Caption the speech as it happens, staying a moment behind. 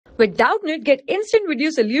With Doubtnut, get instant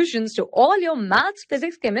video solutions to all your maths,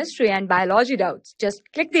 physics, chemistry, and biology doubts. Just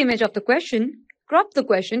click the image of the question, crop the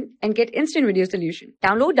question, and get instant video solution.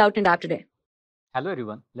 Download Doubtnut app today. Hello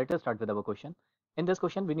everyone, let us start with our question. In this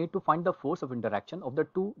question, we need to find the force of interaction of the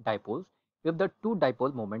two dipoles if the two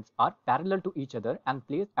dipole moments are parallel to each other and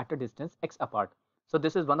placed at a distance x apart. So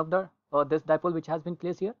this is one of the this dipole which has been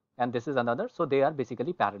placed here, and this is another. So they are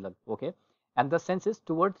basically parallel. Okay, and the sense is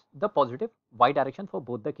towards the positive y direction for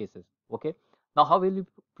both the cases. Okay, now how will we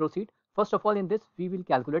proceed? First of all, in this we will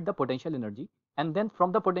calculate the potential energy, and then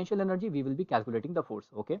from the potential energy we will be calculating the force.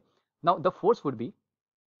 Okay, now the force would be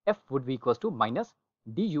F would be equals to minus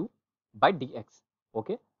du by dx.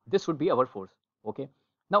 Okay, this would be our force. Okay,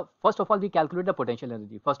 now first of all we calculate the potential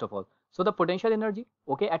energy first of all. So the potential energy,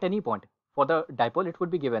 okay, at any point for the dipole it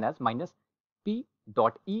would be given as minus p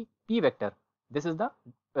dot e p vector. This is the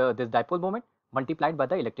this dipole moment multiplied by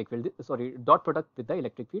the electric field, sorry, dot product with the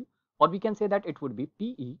electric field, or we can say that it would be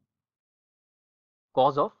pe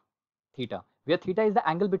cos of theta, where theta is the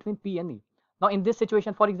angle between p and e. Now in this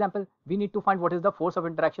situation, for example, we need to find what is the force of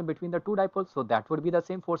interaction between the two dipoles. So that would be the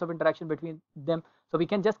same force of interaction between them. So we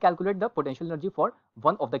can just calculate the potential energy for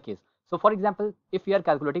one of the case. So for example, if we are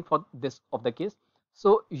calculating for this of the case,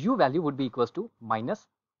 so u value would be equals to minus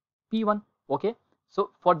p1. Okay,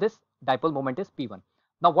 so for this dipole moment is p1.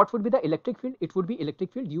 Now what would be the electric field? It would be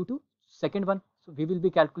electric field due to second one. So we will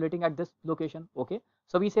be calculating at this location. Okay,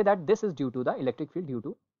 so we say that this is due to the electric field due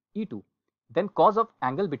to E2. Then cos of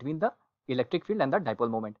angle between the electric field and the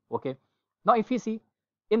dipole moment. Okay, now if we see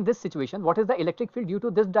in this situation, what is the electric field due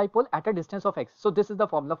to this dipole at a distance of x? So this is the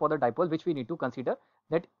formula for the dipole which we need to consider,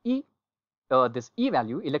 that this E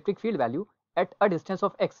value, electric field value at a distance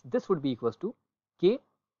of x, this would be equals to k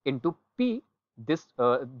into p, this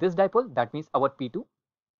dipole, that means our p2,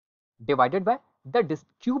 divided by the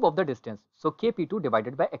cube of the distance. So kp2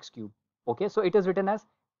 divided by x cube. Okay, so it is written as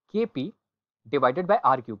kp divided by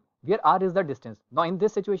r cube, where r is the distance. Now in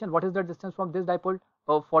this situation, what is the distance from this dipole?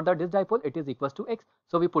 For this dipole, it is equals to x.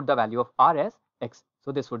 So we put the value of r as x.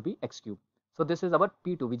 So this would be x cube. So this is our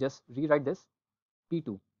p2. We just rewrite this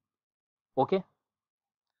p2. Okay.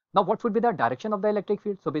 Now what would be the direction of the electric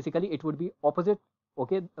field? So basically it would be opposite.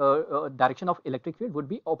 Okay, direction of electric field would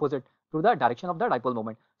be opposite to the direction of the dipole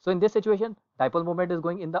moment. So in this situation, dipole moment is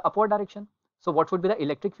going in the upward direction. So what would be the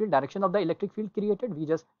electric field, direction of the electric field created? We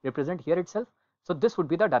just represent here itself. So this would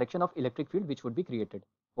be the direction of electric field which would be created.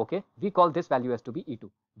 Okay, we call this value as to be E2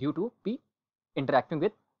 due to P interacting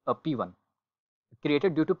with P1,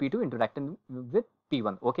 created due to P2 interacting with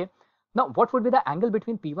P1. Okay, now what would be the angle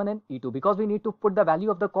between P1 and E2? Because we need to put the value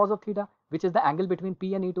of the cos of theta, which is the angle between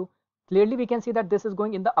P and E2. Clearly we can see that this is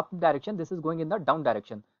going in the up direction, this is going in the down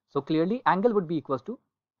direction. So clearly angle would be equals to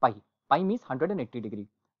pi. Pi means 180 degree.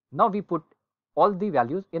 Now we put all the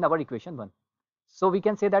values in our equation 1. So we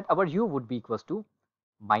can say that our u would be equals to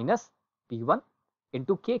minus p1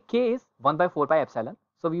 into k. K is 1 by 4 pi epsilon.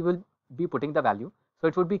 So we will be putting the value. So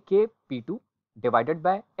it would be k p2 divided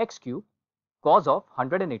by x cube cos of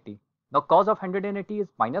 180. Now cos of 180 is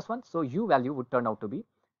minus 1. So u value would turn out to be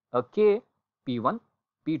k p1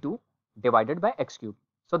 p2 divided by x cube.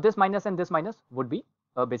 So this minus and this minus would be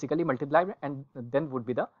basically multiplied, and then would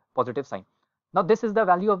be the positive sign. Now this is the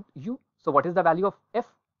value of u. So what is the value of F?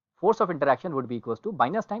 Force of interaction would be equals to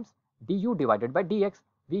minus times du divided by dx.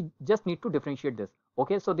 We just need to differentiate this.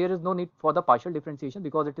 Okay, so there is no need for the partial differentiation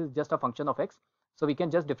because it is just a function of x. So we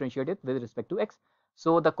can just differentiate it with respect to x.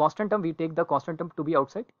 So the constant term, we take the constant term to be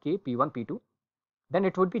outside, k p1 p2. Then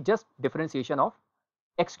it would be just differentiation of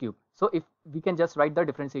x cube. So if we can just write the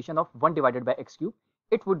differentiation of 1 divided by x cube,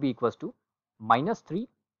 it would be equals to minus 3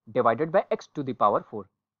 divided by x to the power 4.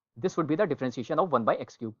 This would be the differentiation of 1 by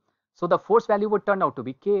x cube. So the force value would turn out to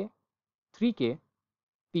be k 3k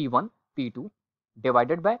p1 p2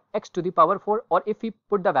 divided by x to the power 4, or if we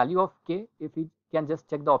put the value of k, if we can just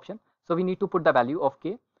check the option. So we need to put the value of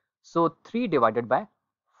k. So 3 divided by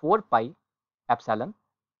 4 pi epsilon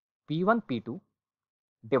p1 p2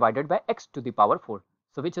 divided by x to the power 4.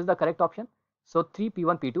 So which is the correct option? So 3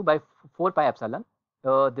 p1 p2 by 4 pi epsilon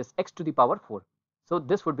this x to the power 4. So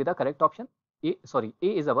this would be the correct option. A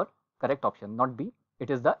is our correct option, not B. It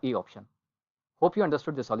is the A option. Hope you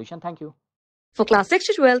understood the solution. Thank you. For class 6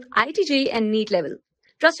 to 12, IIT JEE and NEET level.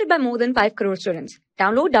 Trusted by more than 5 crore students.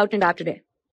 Download Doubtnut app today.